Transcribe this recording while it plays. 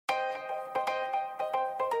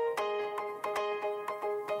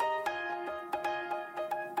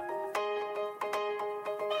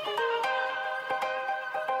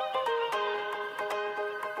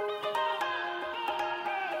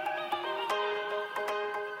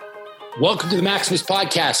Welcome to the Maximus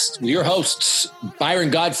podcast with your hosts, Byron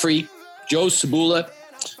Godfrey, Joe Sabula.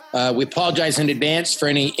 We apologize in advance for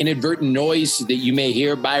any inadvertent noise that you may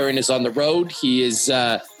hear. Byron is on the road. He is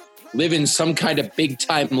living some kind of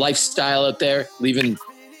big-time lifestyle out there, leaving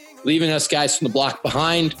us guys from the block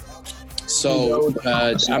behind. So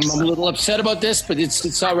I'm a little upset about this, but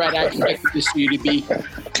it's all right. I expect this for you to be.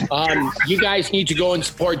 You guys need to go and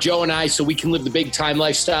support Joe and I so we can live the big-time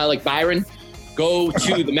lifestyle like Byron. Go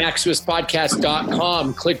to the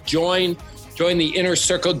maximuspodcast.com, click join the inner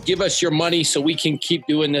circle, give us your money so we can keep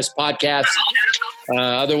doing this podcast.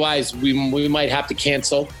 Otherwise, we might have to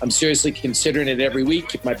cancel. I'm seriously considering it every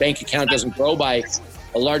week. If my bank account doesn't grow by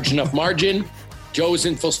a large enough margin, Joe is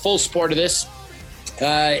in full support of this.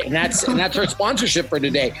 And that's our sponsorship for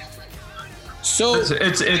today. So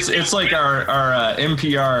it's like our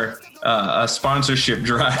NPR sponsorship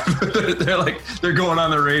drive. they're going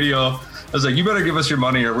on the radio. I was like, you better give us your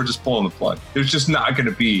money or we're just pulling the plug. There's just not going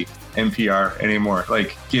to be NPR anymore.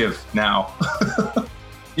 Like, give now.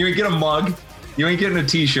 You ain't get a mug. You ain't getting a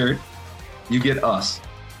T-shirt. You get us.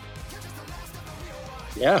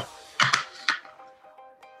 Yeah.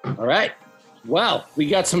 All right. Well, we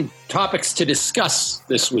got some topics to discuss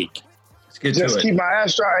this week. Let's get to it. Just keep my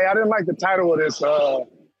ass dry. I didn't like the title of this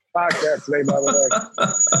podcast today, by the way.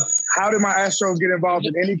 How did my Astros get involved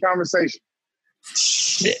in any conversation?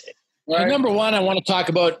 Right. Number one, I want to talk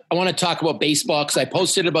about baseball because I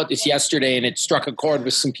posted about this yesterday and it struck a chord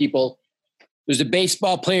with some people. There's a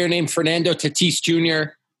baseball player named Fernando Tatis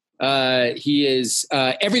Jr. He is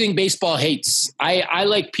everything baseball hates. I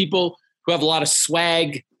like people who have a lot of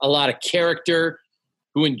swag, a lot of character,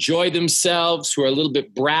 who enjoy themselves, who are a little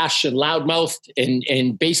bit brash and loudmouthed,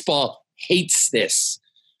 and baseball hates this.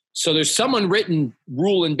 So there's some unwritten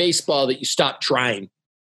rule in baseball that you stop trying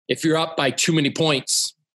if you're up by too many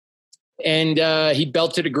points. And he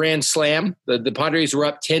belted a grand slam. The Padres were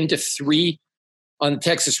up 10-3 on the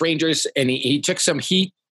Texas Rangers, and he took some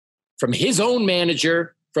heat from his own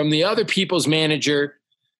manager, from the other people's manager,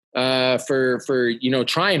 for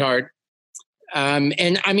trying hard.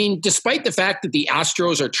 And I mean, despite the fact that the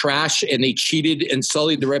Astros are trash and they cheated and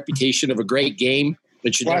sullied the reputation of a great game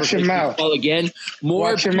that should never play again,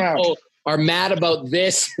 more people are mad about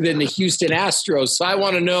this than the Houston Astros. So I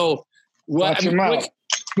want to know what's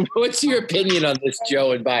your opinion on this,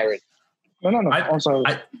 Joe and Byron? No.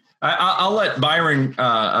 I'll let Byron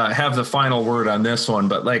have the final word on this one,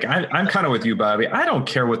 but I'm kind of with you, Bobby. I don't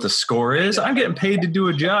care what the score is. I'm getting paid to do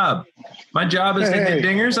a job. My job is to hit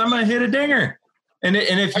dingers. I'm going to hit a dinger. And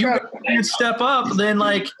if you can't step up, then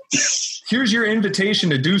here's your invitation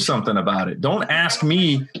to do something about it. Don't ask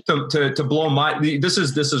me to blow my. This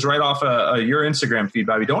is right off your Instagram feed,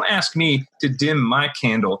 Bobby. Don't ask me to dim my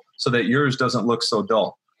candle so that yours doesn't look so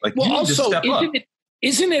dull. You need to step up.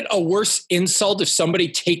 Isn't it a worse insult if somebody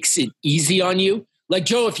takes it easy on you? Like,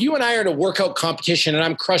 Joe, if you and I are in a workout competition and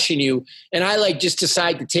I'm crushing you and I just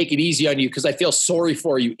decide to take it easy on you because I feel sorry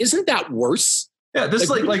for you, isn't that worse? Yeah, this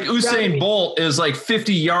like Usain Bolt is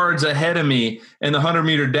 50 yards ahead of me in the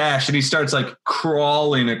 100-meter dash, and he starts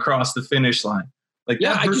crawling across the finish line. That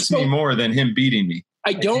hurts me more than him beating me.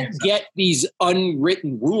 I don't get these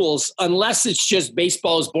unwritten rules unless it's just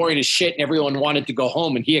baseball is boring as shit and everyone wanted to go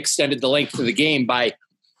home and he extended the length of the game by,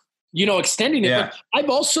 extending it. Yeah. But I've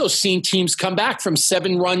also seen teams come back from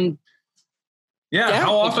 7-run. Yeah,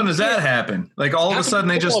 how often does that happen? All of a sudden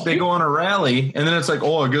they go on a rally and then it's I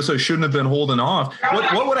guess I shouldn't have been holding off.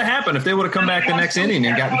 What would have happened if they would have come back the next inning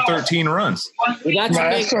and gotten 13 runs? Well, that's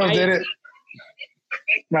my Astros did it.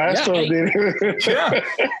 My Astros did it. Yeah.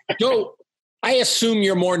 Joe, I assume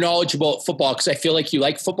you're more knowledgeable at football because I feel like you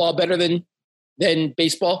like football better than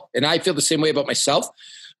baseball, and I feel the same way about myself.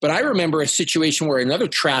 But I remember a situation where another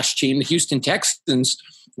trash team, the Houston Texans,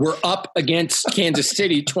 were up against Kansas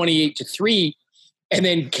City 28-3. And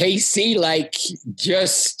then KC,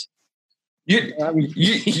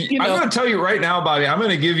 I'm going to tell you right now, Bobby, I'm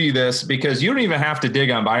going to give you this because you don't even have to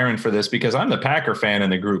dig on Byron for this because I'm the Packer fan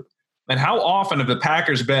in the group. And how often have the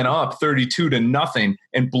Packers been up 32-0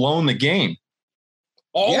 and blown the game?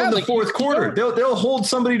 All in the fourth quarter. They'll hold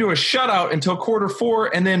somebody to a shutout until quarter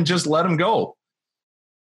 4 and then just let them go.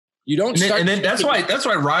 You don't. And then that's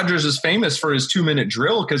why Rodgers is famous for his 2-minute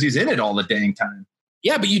drill because he's in it all the dang time.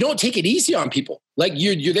 Yeah, but you don't take it easy on people.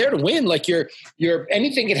 You're there to win. You're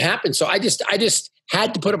anything can happen. So I just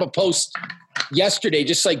had to put up a post yesterday.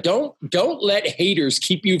 Just don't let haters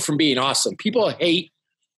keep you from being awesome. People hate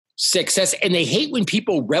success and they hate when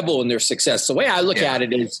people revel in their success. The way I look at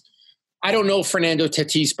it is, I don't know Fernando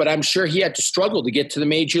Tatis, but I'm sure he had to struggle to get to the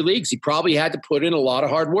major leagues. He probably had to put in a lot of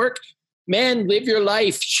hard work. Man, live your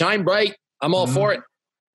life, shine bright. I'm all for it.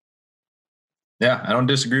 Yeah, I don't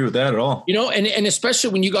disagree with that at all. You know, and especially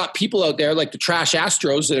when you got people out there like the trash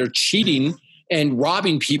Astros that are cheating and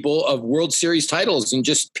robbing people of World Series titles and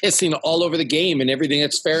just pissing all over the game and everything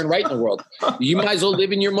that's fair and right in the world. You might as well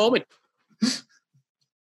live in your moment.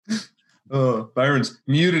 Oh, Byron's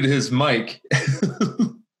muted his mic.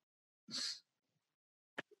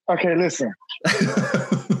 Okay, listen.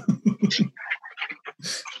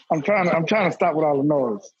 I'm trying to stop with all the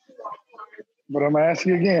noise. But I'm going to ask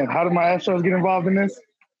you again, how did my Astros get involved in this?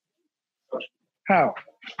 How?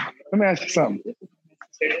 Let me ask you something.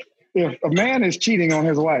 If a man is cheating on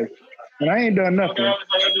his wife, and I ain't done nothing,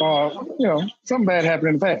 or, something bad happened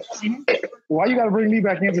in the past, why you got to bring me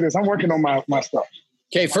back into this? I'm working on my stuff.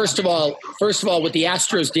 Okay, first of all, what the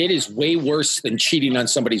Astros did is way worse than cheating on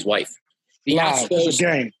somebody's wife. The Astros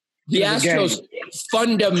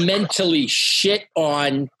fundamentally shit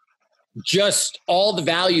on just all the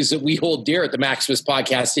values that we hold dear at the Maximus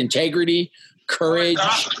podcast: integrity, courage.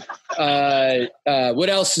 What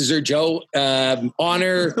else is there, Joe?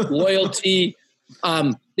 Honor, loyalty.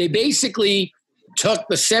 They basically took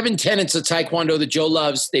the 7 tenets of Taekwondo that Joe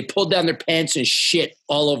loves. They pulled down their pants and shit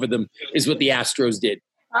all over them. Is what the Astros did.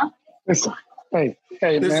 Huh? Listen, hey,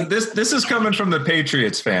 man. This is coming from the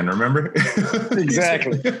Patriots fan. Remember?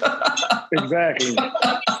 Exactly.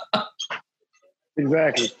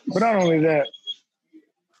 Exactly. But not only that,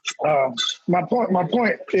 my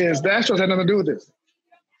point is the Astros had nothing to do with this.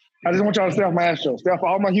 I just want y'all to stay off my Astros. Stay off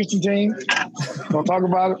all my Houston teams. Don't talk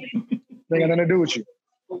about it. They got nothing to do with you.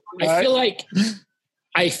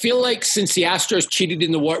 I feel like since the Astros cheated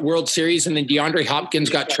in the World Series and then DeAndre Hopkins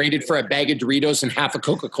got traded for a bag of Doritos and half a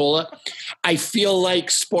Coca-Cola, I feel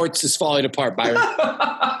like sports is falling apart, Byron.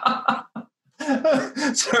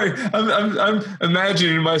 Sorry, I'm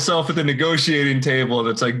imagining myself at the negotiating table and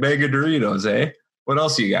it's like bag of Doritos, eh? What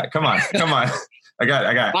else you got? Come on. I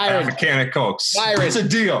got Byron, half a can of Cokes. Byron, it's a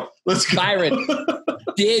deal. Let's go. Byron,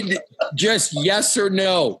 just yes or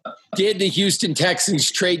no, did the Houston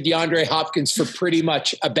Texans trade DeAndre Hopkins for pretty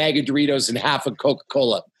much a bag of Doritos and half a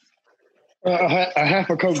Coca-Cola? A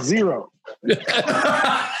half a Coke Zero. Not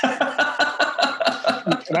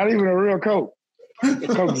even a real Coke. A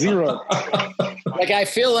Coke Zero. Like, I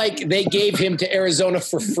feel like they gave him to Arizona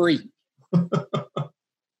for free.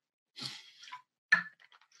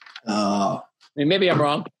 I mean, maybe I'm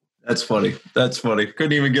wrong. That's funny.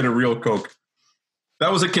 Couldn't even get a real Coke. That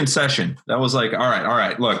was a concession. That was like, all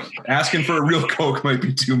right. Look, asking for a real Coke might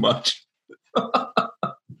be too much.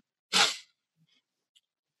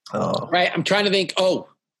 Right. I'm trying to think.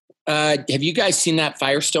 Have you guys seen that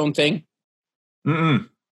Firestone thing? Mm-mm.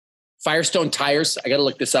 Firestone Tires. I got to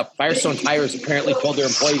look this up. Firestone Tires apparently told their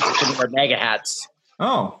employees to wear MAGA hats.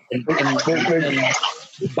 Oh. And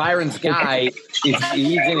Byron's guy, he's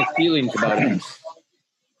in his feelings about it.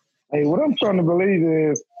 Hey, what I'm trying to believe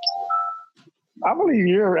is, I believe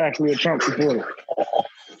you're actually a Trump supporter.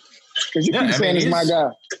 Because you keep saying he's my guy.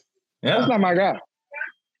 Yeah. That's not my guy.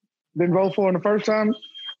 Didn't vote for him the first time,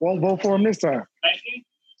 won't vote for him this time.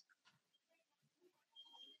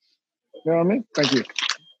 You know what I mean? Thank you.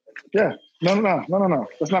 Yeah. No.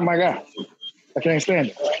 That's not my guy. I can't stand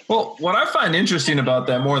it. Well, what I find interesting about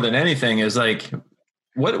that more than anything is like,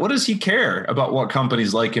 what does he care about what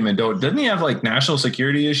companies like him and don't? Doesn't he have like national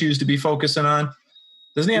security issues to be focusing on?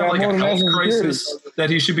 Doesn't he have like a health crisis that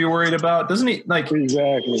he should be worried about? Doesn't he like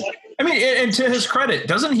exactly? I mean, and to his credit,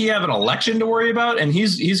 doesn't he have an election to worry about? And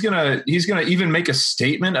he's gonna even make a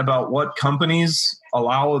statement about what companies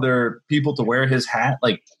allow their people to wear his hat.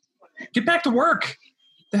 Like, get back to work.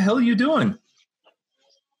 The hell are you doing?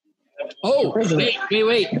 Oh,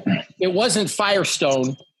 wait. It wasn't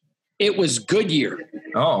Firestone. It was Goodyear.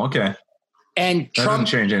 Oh, okay. And that doesn't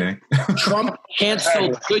change anything. Trump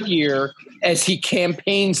canceled Goodyear as he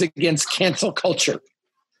campaigns against cancel culture.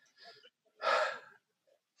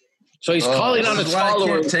 So he's calling on his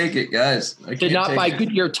followers. I can't take it, guys. To not buy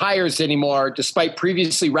Goodyear tires anymore, despite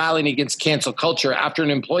previously rallying against cancel culture after an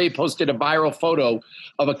employee posted a viral photo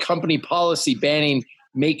of a company policy banning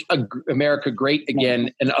 "Make America Great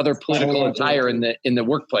Again" and other political attire in the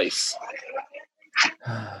workplace.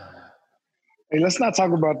 Hey, let's not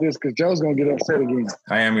talk about this because Joe's going to get upset again.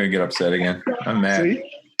 I am going to get upset again. I'm mad.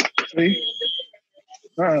 See?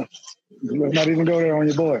 Let's not even go there on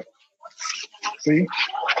your boy. See?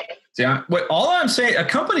 All I'm saying, a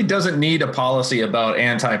company doesn't need a policy about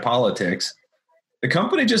anti-politics. The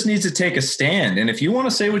company just needs to take a stand. And if you want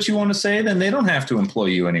to say what you want to say, then they don't have to employ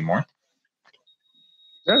you anymore.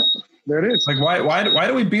 Yeah, there it is. Like, why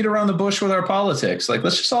do we beat around the bush with our politics? Like,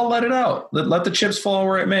 let's just all let it out. Let the chips fall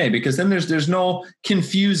where it may, because then there's no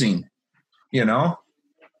confusing, you know?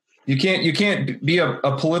 You can't be a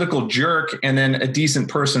political jerk and then a decent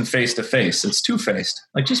person face to face. It's two-faced.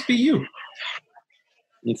 Like, just be you.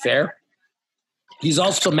 You fair? He's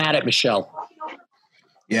also mad at Michelle.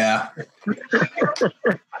 Yeah.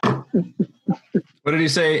 What did he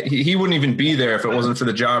say? He wouldn't even be there if it wasn't for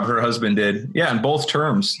the job her husband did. Yeah, in both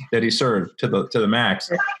terms that he served to the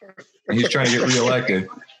max. And he's trying to get reelected.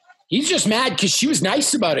 He's just mad because she was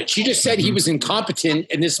nice about it. She just said he was incompetent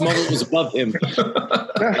and this moment was above him.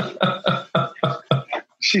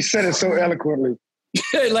 She said it so eloquently.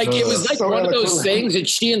 Like it was like so one of those eloquent. things that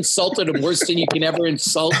she insulted him worse than you can ever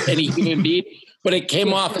insult any human being. But it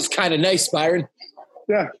came off as kind of nice, Byron.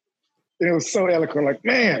 Yeah. And it was so eloquent. Like,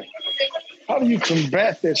 man, how do you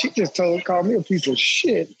combat that? She just called me a piece of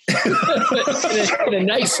shit. in a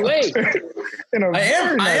nice way.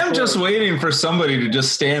 I am just waiting for somebody to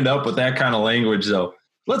just stand up with that kind of language, though.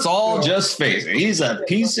 Let's all just face it. He's a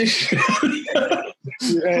piece of shit.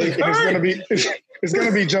 It's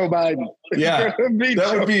gonna be Joe Biden. Yeah,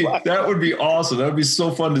 that would be awesome. That would be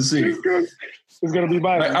so fun to see. It's gonna be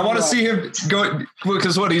Biden. I want to see him go,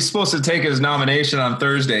 because what he's supposed to take his nomination on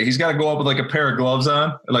Thursday. He's got to go up with like a pair of gloves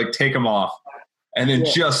on, and like take them off, and then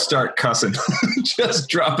just start cussing, just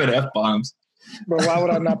dropping F-bombs. But why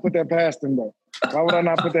would I not put that past him, though? Why would I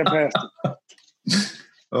not put that past him?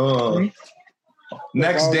 Oh. Mm-hmm.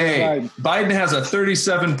 Next day, Biden has a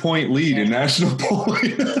 37-point lead in national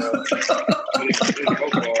polling.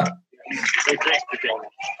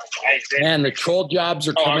 Man, the troll jobs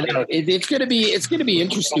are coming out. It's gonna be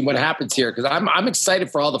interesting what happens here because I'm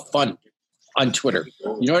excited for all the fun on Twitter.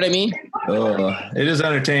 You know what I mean? It is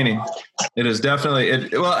entertaining. It is definitely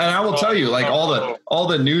it. Well, and I will tell you, like all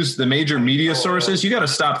the news, the major media sources, you got to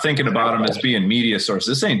stop thinking about them as being media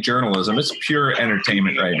sources. This ain't journalism; it's pure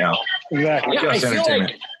entertainment right now. Exactly. Yeah,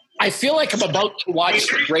 I feel like I'm about to watch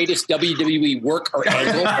the greatest WWE work or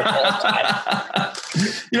angle of all time.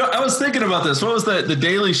 You know, I was thinking about this. What was the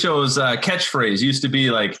Daily Show's catchphrase? Used to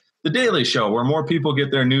be like the Daily Show, where more people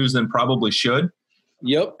get their news than probably should.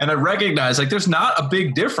 Yep. And I recognize like there's not a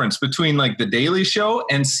big difference between like the Daily Show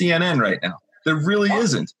and CNN right now. There really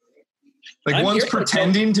isn't. Like one's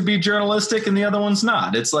pretending to be journalistic and the other one's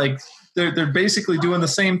not. It's like they're basically doing the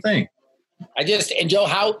same thing. And Joe,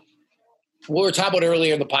 how we were talking about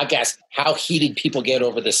earlier in the podcast, how heated people get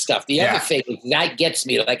over this stuff. The other thing that gets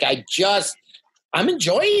me, like I'm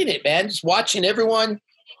enjoying it, man. Just watching everyone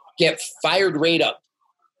get fired right up.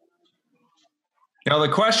 You know, the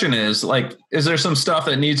question is, like, is there some stuff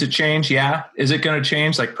that needs to change? Yeah. Is it going to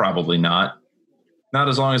change? Like, probably not. Not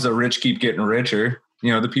as long as the rich keep getting richer.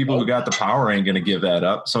 You know, the people who got the power ain't going to give that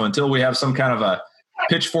up. So until we have some kind of a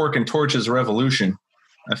pitchfork and torches revolution,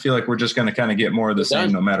 I feel like we're just going to kind of get more of the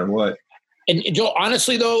same no matter what. And Joe,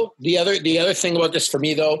 honestly, though, the other thing about this for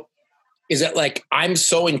me, though, is that, like, I'm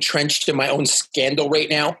so entrenched in my own scandal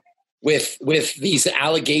right now with these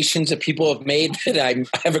allegations that people have made that I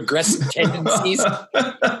have aggressive tendencies that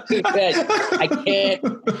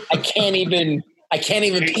I can't even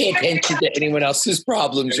pay attention to anyone else's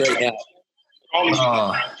problems right now.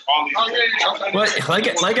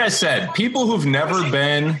 Like I said, people who've never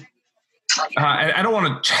been I don't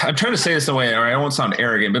want to I'm trying to say this the way, or I don't want to sound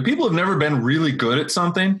arrogant, but people who've never been really good at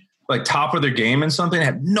something, like top of their game in something,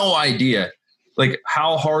 have no idea like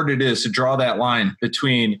how hard it is to draw that line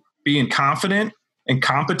between being confident and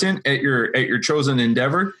competent at your chosen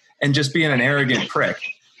endeavor and just being an arrogant prick.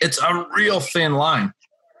 It's a real thin line.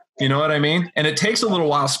 You know what I mean? And it takes a little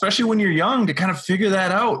while, especially when you're young, to kind of figure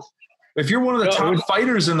that out. If you're one of the top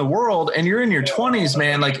fighters in the world and you're in your 20s,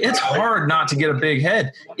 man, like it's hard not to get a big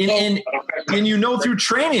head. And you know through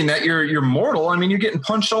training that you're mortal. I mean, you're getting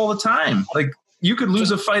punched all the time. Like you could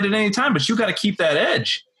lose a fight at any time, but you got to keep that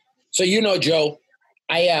edge. So, you know, Joe,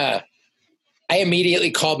 I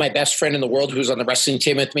immediately called my best friend in the world who's on the wrestling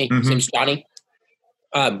team with me. His name's Johnny.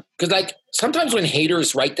 Because like sometimes when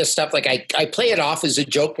haters write this stuff, like I play it off as a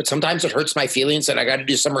joke, but sometimes it hurts my feelings and I got to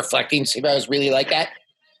do some reflecting, see if I was really like that.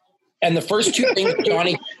 And the first two things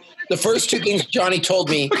Johnny told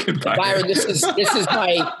me, Byron, this is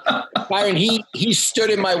my Byron. He stood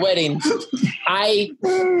in my wedding. I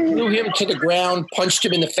threw him to the ground, punched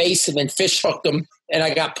him in the face, and then fish hooked him. And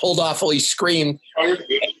I got pulled off while he screamed.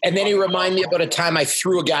 And then he reminded me about a time I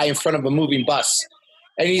threw a guy in front of a moving bus.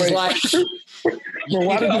 And he's like, well,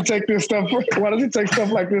 why does he take this stuff? Why does he take stuff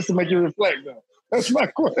like this to make you reflect, though? That's my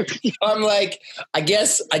question. I'm like, I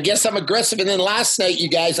guess I'm aggressive. And then last night, you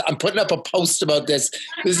guys, I'm putting up a post about this.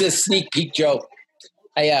 This is a sneak peek, Joe.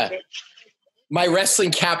 My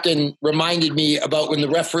wrestling captain reminded me about when the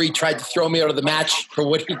referee tried to throw me out of the match for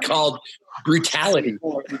what he called brutality.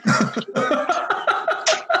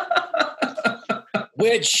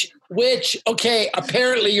 Which, okay,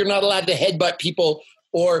 apparently you're not allowed to headbutt people,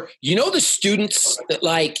 or the students that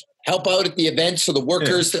like help out at the events, or the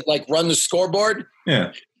workers that like run the scoreboard.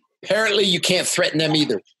 Yeah. Apparently you can't threaten them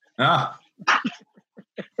either. Ah.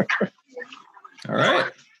 All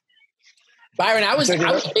right. Byron, I was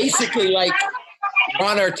basically like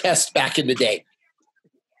Ron Artest back in the day.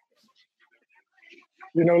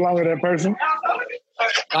 You're no longer that person?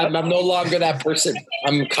 I'm no longer that person.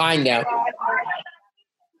 I'm kind now.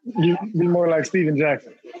 You be more like Steven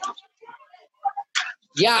Jackson.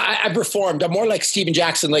 Yeah, I performed. I'm more like Steven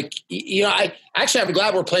Jackson. Like, I'm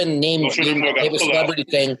glad we're playing the name of a celebrity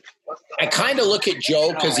thing. I kind of look at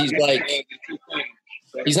Joe because he's like,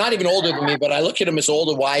 he's not even older than me, but I look at him as old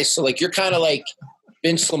and wise. So like, you're kind of like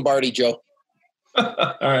Vince Lombardi, Joe.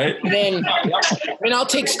 All right. And then, I'll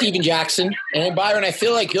take Steven Jackson. And then Byron, I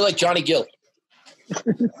feel like you're like Johnny Gill.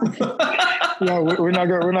 No, we're not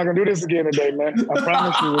gonna do this again today, man. I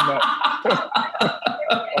promise you we're not.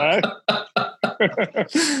 All right.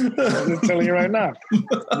 I'm just telling you right now.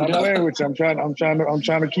 I'm playing with you. I'm trying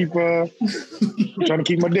to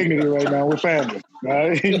keep my dignity right now. We're family. All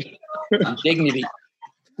right. Dignity.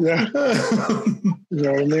 Yeah. You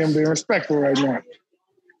know what I mean? I'm being respectful right now.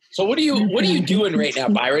 So what are you doing right now,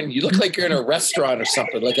 Byron? You look like you're in a restaurant or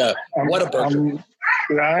something, like a Whataburger.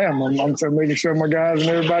 I am. I'm just making sure my guys and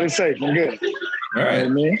everybody's safe. I'm good. All right. You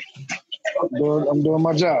know what I mean? I'm doing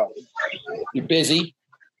my job. You're busy.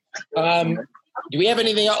 Do we have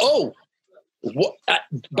anything else?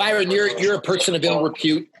 Byron, you're a person of ill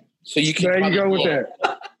repute, so you can. There you go with that.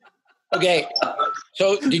 Okay.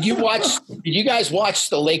 So did you guys watch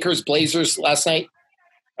the Lakers Blazers last night?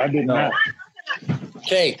 I did not.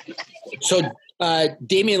 Okay. So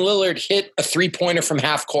Damian Lillard hit a 3-pointer from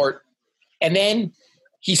half court, and then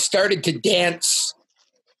he started to dance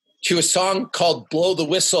to a song called Blow the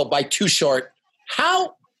Whistle by Too Short.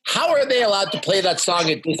 How are they allowed to play that song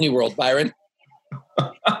at Disney World, Byron?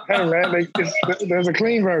 Hey, man, there's a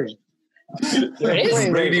clean version. There is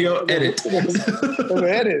radio edit. There's an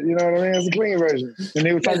edit, you know what I mean? It's a clean version. And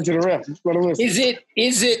they were talking to the ref.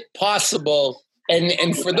 Is it possible,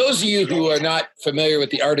 and for those of you who are not familiar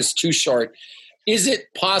with the artist Too Short, is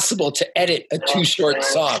it possible to edit a Too Short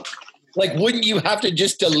song? Like, wouldn't you have to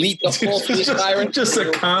just delete the whole thing, Byron? Just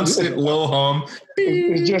a constant low hum.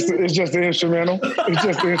 It's just the instrumental. It's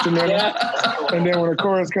just the instrumental. Yeah. And then when the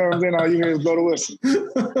chorus comes in, all you hear is blow the whistle.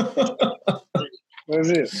 That's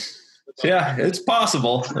it. Yeah, it's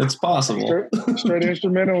possible. It's possible. Straight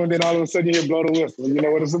instrumental, and then all of a sudden you hear blow the whistle. You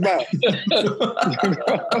know what it's about.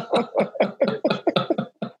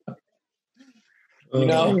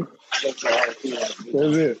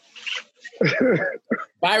 That's it.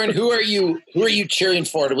 Byron, who are you cheering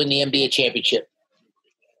for to win the NBA championship?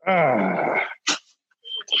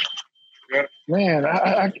 Man,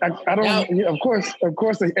 I don't. Now, of course,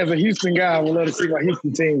 as a Houston guy, I would love to see my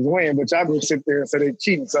Houston teams win, but y'all would sit there and say they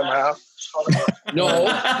cheating somehow. No.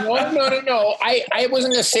 I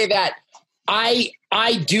wasn't going to say that. I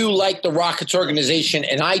do like the Rockets organization,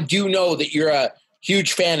 and I do know that you're a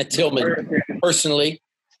huge fan of Tillman personally.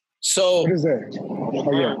 So what is that?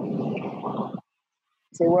 Oh yeah.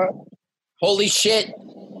 Say what? Holy shit.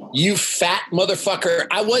 You fat motherfucker.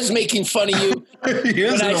 I was making fun of you. He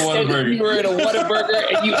is in a Whataburger. You were in a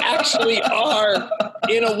Whataburger, and you actually are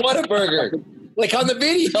in a Whataburger. Like on the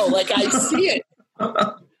video, like I see it.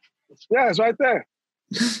 Yeah, it's right there.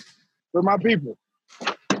 For my people.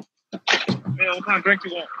 Yeah, what kind of drink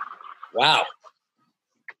you want? Wow.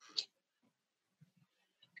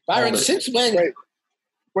 Byron, since when?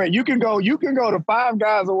 Wait, you can go to Five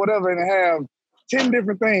Guys or whatever and have 10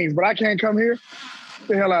 different things, but I can't come here? Get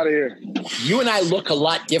the hell out of here. You and I look a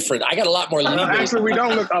lot different. I got a lot more legal. Actually, we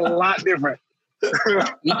don't look a lot different.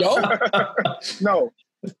 We don't? No,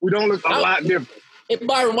 we don't look a lot different. Hey,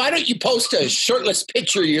 Byron, why don't you post a shirtless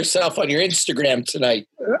picture of yourself on your Instagram tonight?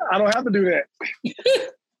 I don't have to do that.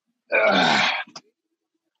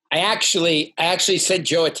 I actually sent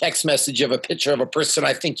Joe a text message of a picture of a person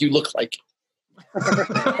I think you look like. I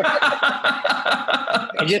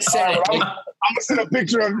just said it. I'm going to send a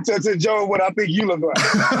picture of to Joe what I think you look like.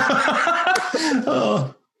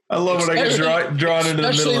 Oh, I love when I get drawn into the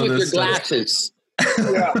middle of this. Especially with your glasses.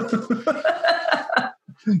 Yeah.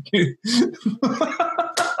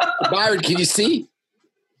 Byron, can you see?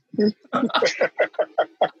 All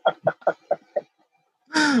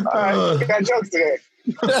right, I got jokes today.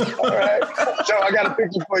 All right, Joe, I got a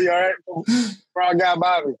picture for you. All right, for our guy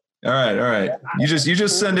Bobby. All right. You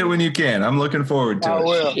just send it when you can. I'm looking forward to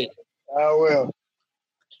it. I will.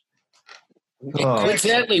 Oh.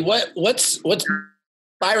 Coincidentally, what's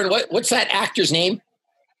Byron? What's that actor's name?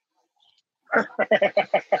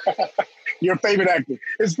 Your favorite actor.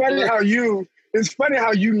 It's funny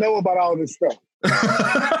how you know about all this stuff.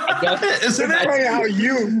 Isn't it? Funny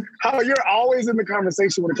how you're always in the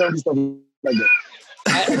conversation when it comes to stuff like that.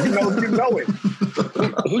 You know it.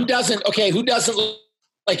 Who doesn't look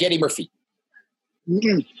like Eddie Murphy?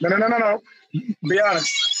 No. Be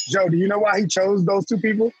honest. Joe, do you know why he chose those two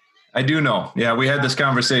people? I do know. Yeah, we had this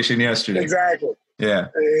conversation yesterday. Exactly. Yeah.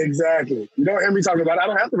 Exactly. You don't hear me talking about it. I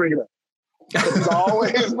don't have to bring it up. He's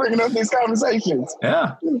always bringing up these conversations.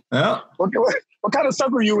 Yeah. What kind of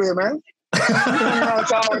circle you in, man? You always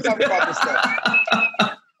talking about this stuff.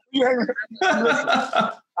 Listen,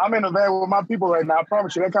 I'm in a van with my people right now. I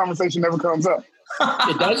promise you that conversation never comes up.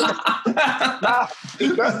 It doesn't? Nah,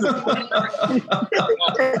 it doesn't.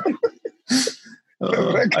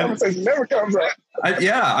 That conversation never comes up.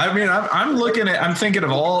 I'm thinking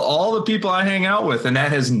of all the people I hang out with, and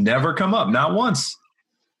that has never come up, not once.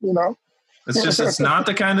 You know, it's not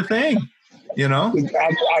the kind of thing. You know,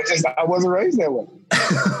 I wasn't raised that way.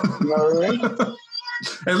 You know what I mean?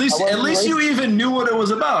 At least you even knew what it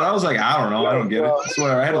was about. I was like, I don't know, I don't get it. I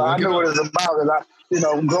swear, I knew what it was about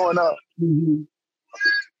because growing up,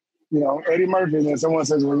 Eddie Murphy, and then someone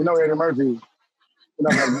says, well, Eddie Murphy. And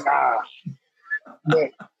I'm like, nah.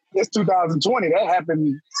 But it's 2020. That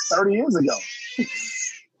happened 30 years ago.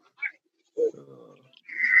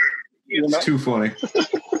 It's too funny.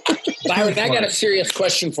 Byron, I got a serious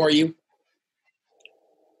question for you.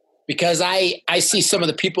 Because I see some of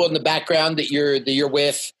the people in the background that you're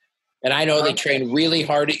with, and I know they train really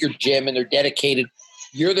hard at your gym and they're dedicated.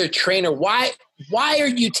 You're their trainer. Why are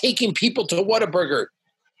you taking people to Whataburger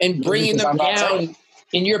and bringing them down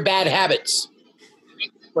in your bad habits?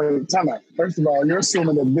 Wait, time out. First of all, you're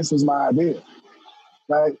assuming that this was my idea,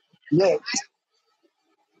 right? Yet.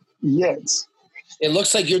 It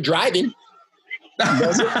looks like you're driving.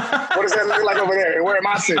 Does it? What does that look like over there? And where am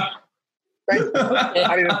I sitting? Thank you.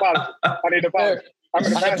 I need to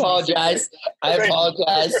apologize. I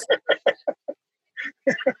apologize.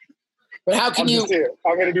 But how can I'm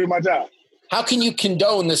going to do my job. How can you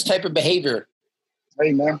condone this type of behavior?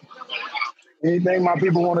 Hey, man. Anything my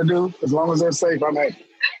people want to do, as long as they're safe, I'm happy.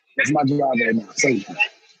 That's my job right now. Safety.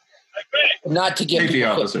 Not to get safety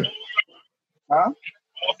people officer. Fit. Huh?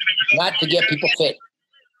 Not to get people fit.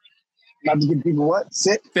 Not to get people what?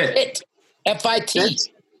 Fit. Fit. F-I-T.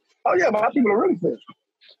 Oh, yeah, my people are really fit.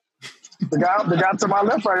 The guy to my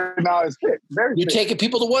left right now is fit. Very You're fit. taking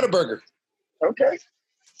people to Whataburger. Okay.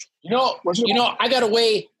 I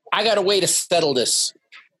got a way to settle this.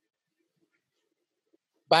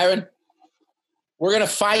 Byron, we're going to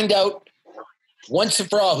find out once and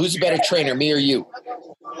for all who's a better trainer, me or you.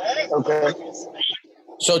 Okay.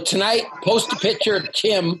 So tonight, post a picture of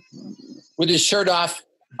Tim with his shirt off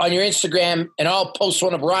on your Instagram, and I'll post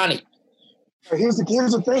one of Ronnie. Here's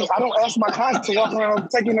the thing. I don't ask my clients to walk around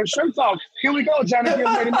taking their shirts off. Here we go, Johnny.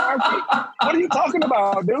 What are you talking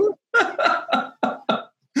about, dude?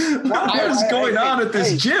 What is going on at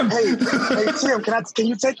this gym? Hey, Tim, can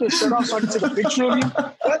you take your shirt off so I can take a picture of you?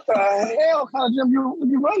 What the hell kind of gym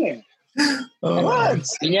you running? What?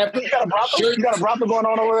 You got a brothel going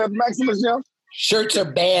on over there at Maximus gym? Shirts are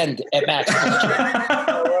banned at Maximus gym.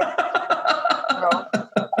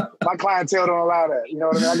 My clientele don't allow that. You know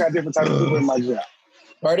what I mean? I got different types of people in my gym.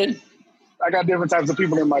 Pardon? I got different types of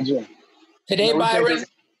people in my gym. Today, Byron,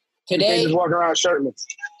 you can't just walk around shirtless.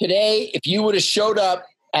 Today, if you would have showed up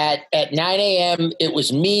at 9 a.m., it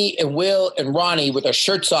was me and Will and Ronnie with our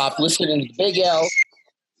shirts off, listening to Big L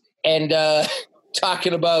and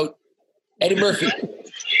talking about Eddie Murphy.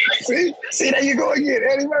 See, there you go again,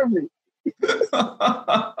 Eddie Murphy.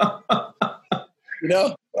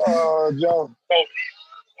 Oh, Joe.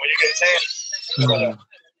 When you get a chance.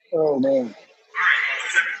 Oh, man.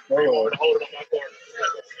 Hold it on my board.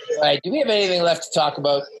 All right, do we have anything left to talk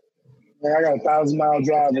about? Man, I got a 1,000-mile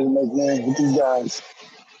drive to make, man, with these guys.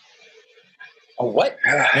 What?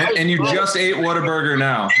 And you just ate Whataburger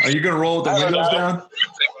now. Are you going to roll with the windows down?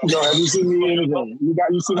 No, have you seen me eat anything?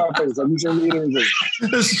 You see my face. Have you seen me eat anything?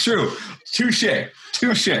 This is true. Touche. You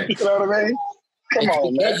know what I mean? Come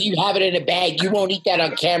on, because man. You have it in a bag. You won't eat that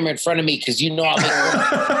on camera in front of me because you know I'll make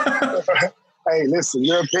it. Hey, listen,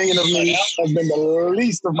 your opinion of me has been the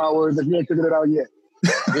least of my words if you ain't figured it out yet.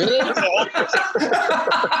 Really?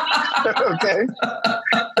 Okay.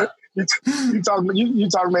 You talk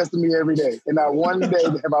mess to me every day, and not one day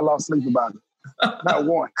have I lost sleep about it. Not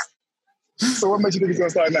once. So what makes you think it's gonna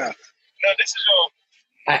start now? No, this is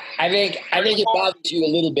your. I think it bothers you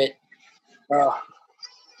a little bit.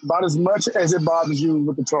 About as much as it bothers you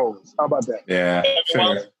with the trolls. How about that? Yeah,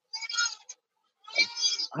 fair.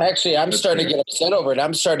 I'm starting to get upset over it.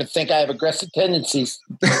 I'm starting to think I have aggressive tendencies.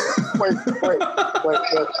 Wait.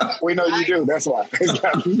 We know you do. That's why.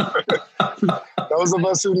 Those of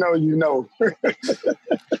us who know, you know.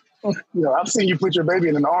 I've seen you put your baby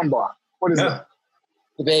in an arm bar. What is that?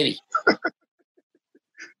 The baby.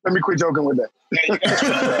 Let me quit joking with that.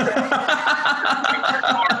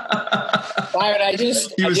 Byron, he was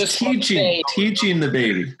teaching the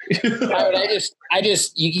baby. Byron,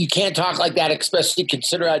 you can't talk like that, especially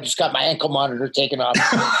consider I just got my ankle monitor taken off.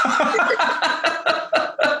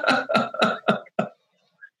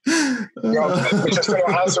 But you're still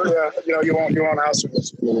on house arrest. You're on house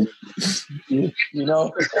arrest.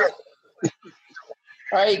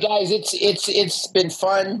 All right, guys, it's been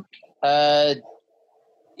fun.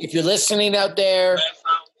 If you're listening out there,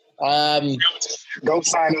 go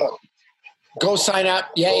sign up. Go sign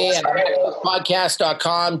up. Yeah.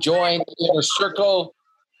 Podcast.com. Join the inner circle.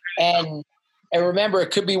 And remember,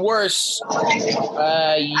 it could be worse.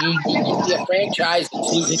 You be a franchise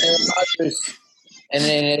that's losing Aaron Rodgers and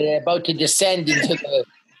then about to descend into the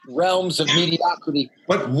realms of mediocrity.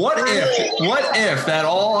 But what if that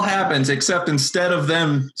all happens, except instead of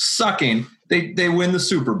them sucking, they win the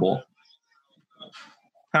Super Bowl?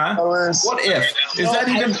 Huh? What if?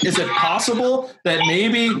 Is it possible that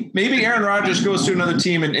maybe Aaron Rodgers goes to another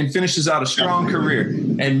team and finishes out a strong career,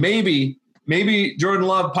 and maybe Jordan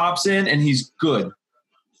Love pops in and he's good?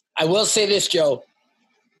 I will say this, Joe.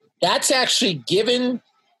 That's actually given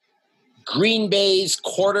Green Bay's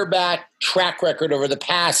quarterback track record over the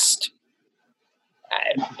past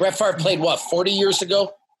Brett Favre played 40 years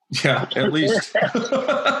ago? Yeah, at least.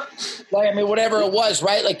 Whatever it was,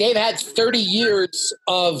 right? Like they've had 30 years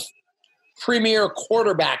of premier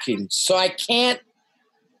quarterbacking. So I can't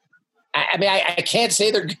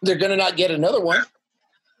say they're going to not get another one.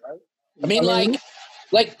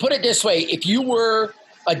 Like put it this way. If you were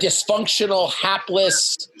a dysfunctional,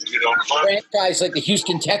 hapless franchise like the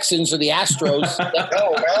Houston Texans or the Astros,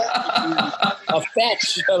 a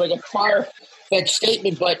fetch, like a far-fetched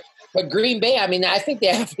statement, but Green Bay, I think they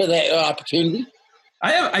have the opportunity.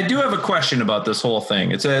 I do have a question about this whole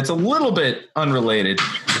thing. It's a little bit unrelated,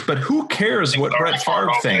 but who cares what Brett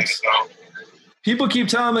Favre thinks? People keep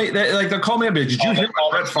telling me that, like, they'll call me up. Did you hear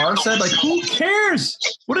what Brett Favre said? Like, who cares?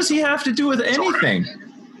 What does he have to do with anything?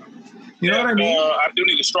 You know what I mean? I do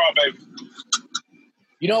need a straw, baby.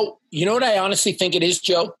 You know what I honestly think it is,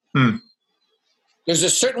 Joe? There's a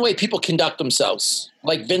certain way people conduct themselves,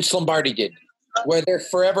 like Vince Lombardi did, where they're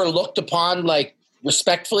forever looked upon like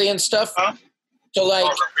respectfully and stuff. Huh? So like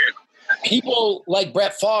people like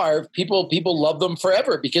Brett Favre, people love them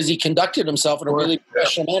forever because he conducted himself in a really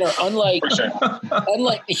professional manner. Unlike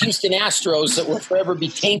the Houston Astros that will forever be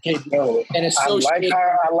tainted and associated.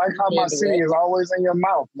 I like how my C is always in your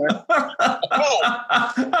mouth, man. I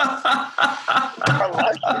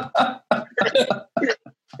like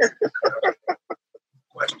it.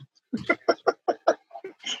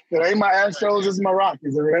 It ain't my Astros, it's my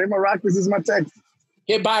Rockies. If it ain't my Rockies, it's my Texans.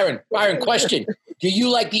 Hey, Byron, question. Do you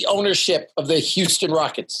like the ownership of the Houston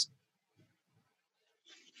Rockets?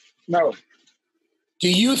 No. Do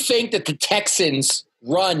you think that the Texans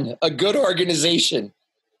run a good organization?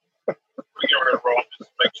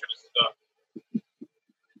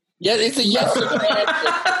 Yeah, it's a yes or no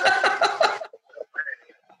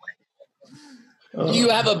answer. Do you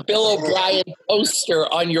have a Bill O'Brien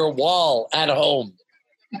poster on your wall at home?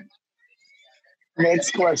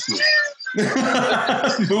 Next question.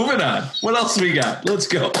 Moving on. What else we got? Let's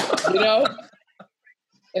go.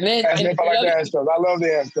 And then I like the Astros. I love the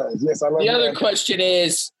Astros. Yes, I love the other question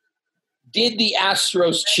is, did the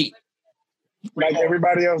Astros cheat? Like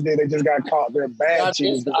everybody else did, they just got caught. They're bad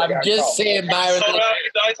cheaters. I'm just saying, Byron.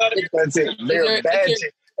 That's it. They're bad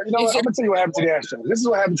cheaters. You know what? I'm going to tell you what happened to the Astros. This is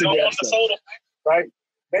what happened to the Astros. Right?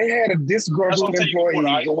 They had a disgruntled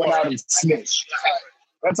employee who went out and snitched.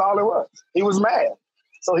 That's all it was. He was mad.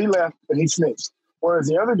 So he left and he snitched. Whereas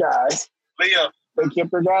the other guys, they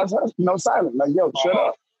kept their guys silent. Like, yo, shut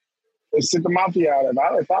up. They sit the mafia out of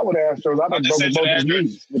it. If I would have Astros, I'd have broken both his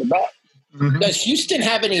knees with a bat. Mm-hmm. Does Houston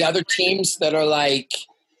have any other teams that are like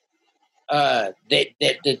that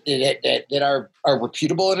are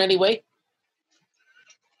reputable in any way?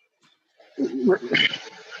 We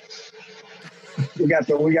got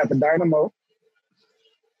the Dynamo.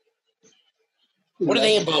 What are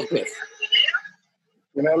they involved with?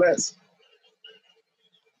 MLS.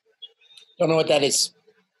 Don't know what that is.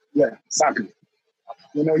 Yeah, soccer.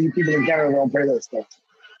 You people in Canada don't play that stuff.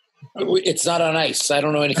 It's not on ice. I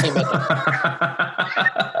don't know anything about that.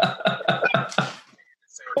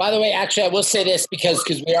 By the way, actually, I will say this because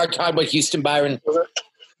we are talking about Houston, Byron.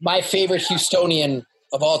 My favorite Houstonian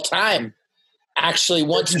of all time actually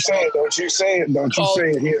once Don't you say it.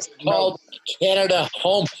 He is called Canada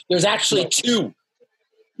home. There's actually two.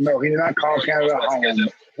 No, he did not call Canada home.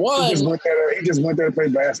 One. He just went there to play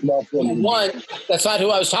basketball for me. One. That's not who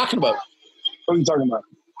I was talking about. What are you talking about?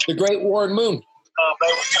 The great Warren Moon.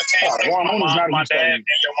 Warren Moon is not my a dad and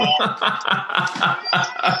your mom.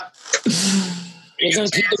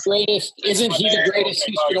 Isn't he the greatest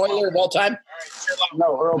Houston Oiler of all time?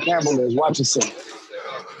 No, Earl Campbell is. Watch yourself.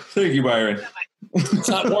 Thank you, Byron. It's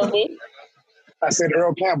not Warren Moon? I said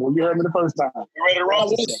Earl Campbell. You heard me the first time. You ready to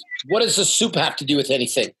roll? What does the soup have to do with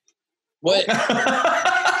anything? What?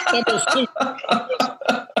 Campbell's soup.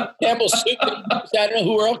 Campbell's soup. I don't know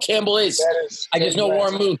who Earl Campbell is. I just know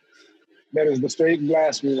Warren Moon. That is the straight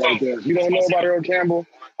blasphemy right there. If you don't know about Earl Campbell,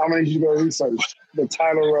 I'm going to need you to go research the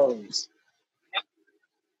Tyler Rose.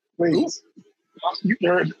 Please. You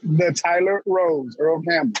heard the Tyler Rose, Earl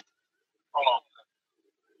Campbell. Hold on.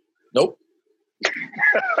 Nope.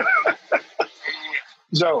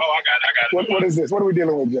 Joe. Oh, I got it. What is this? What are we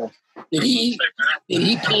dealing with, Joe? Did he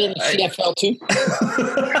play in the CFL too?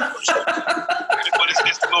 What is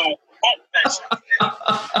this little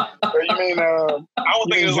You mean I was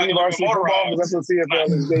thinking it was like a varsity football? Because that's what CFL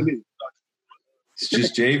is, JV. It's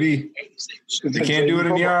just JV. They can't do it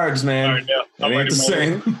in yards, man. That ain't the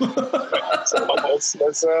same.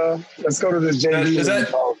 Let's go to this JV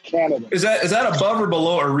called Canada. Is that above or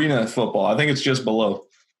below arena football? I think it's just below.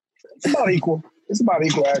 It's about equal.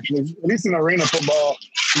 Actually. At least in arena football,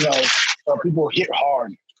 people hit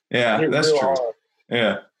hard. Yeah, that's true. Hard.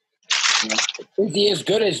 Yeah. Is he as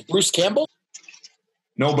good as Bruce Campbell?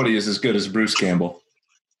 Nobody is as good as Bruce Campbell.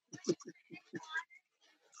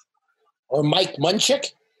 Or Mike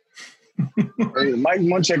Munchak? Mike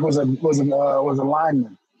Munchak was a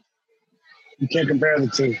lineman. You can't compare the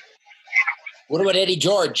two. What about Eddie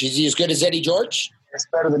George? Is he as good as Eddie George? It's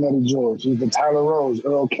better than Eddie George. He's the Tyler Rose,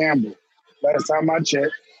 Earl Campbell. Last time I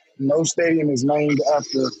checked, no stadium is named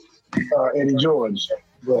after Eddie George.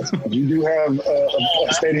 But you do have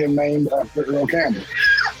a stadium named after Earl Campbell.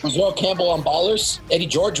 Was Earl Campbell on Ballers? Eddie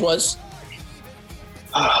George was.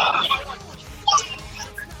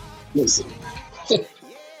 Listen.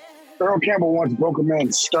 Earl Campbell once broke a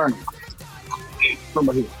man's sternum.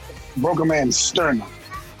 Somebody broke a man's sternum.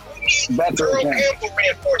 That's Earl Campbell.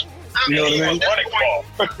 You know what I mean?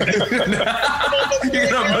 You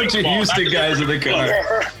got a bunch of Houston guys in the car.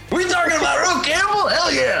 We talking about Earl Campbell?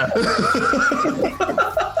 Hell yeah!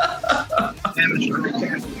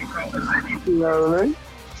 You know what I mean?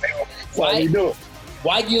 Why do you do it?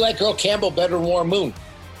 Why do you like Earl Campbell better than Warren Moon?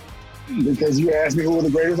 Because you asked me who was the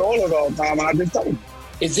greatest Oiler of all time, and I just told you.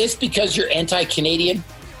 Is this because you're anti-Canadian?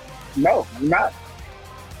 No, I'm not.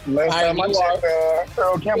 Last time I checked,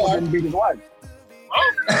 Earl Campbell didn't beat his wife.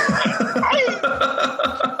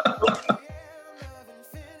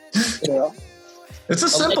 Yeah. It's a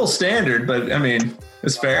simple standard, but I mean,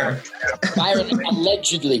 it's fair. Byron,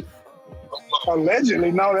 allegedly.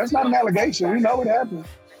 Allegedly? No, that's not an allegation. We know what happened.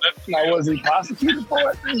 Now, was he prosecuted for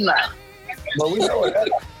it? Nah. But we know what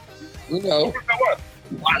happened. We know.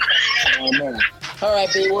 Oh, man. All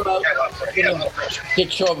right, baby, we're out.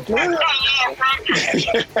 Get your All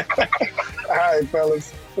right,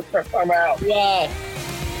 fellas. I'm out. Yeah.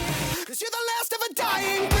 'Cause you're the last of a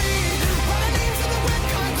dying breed.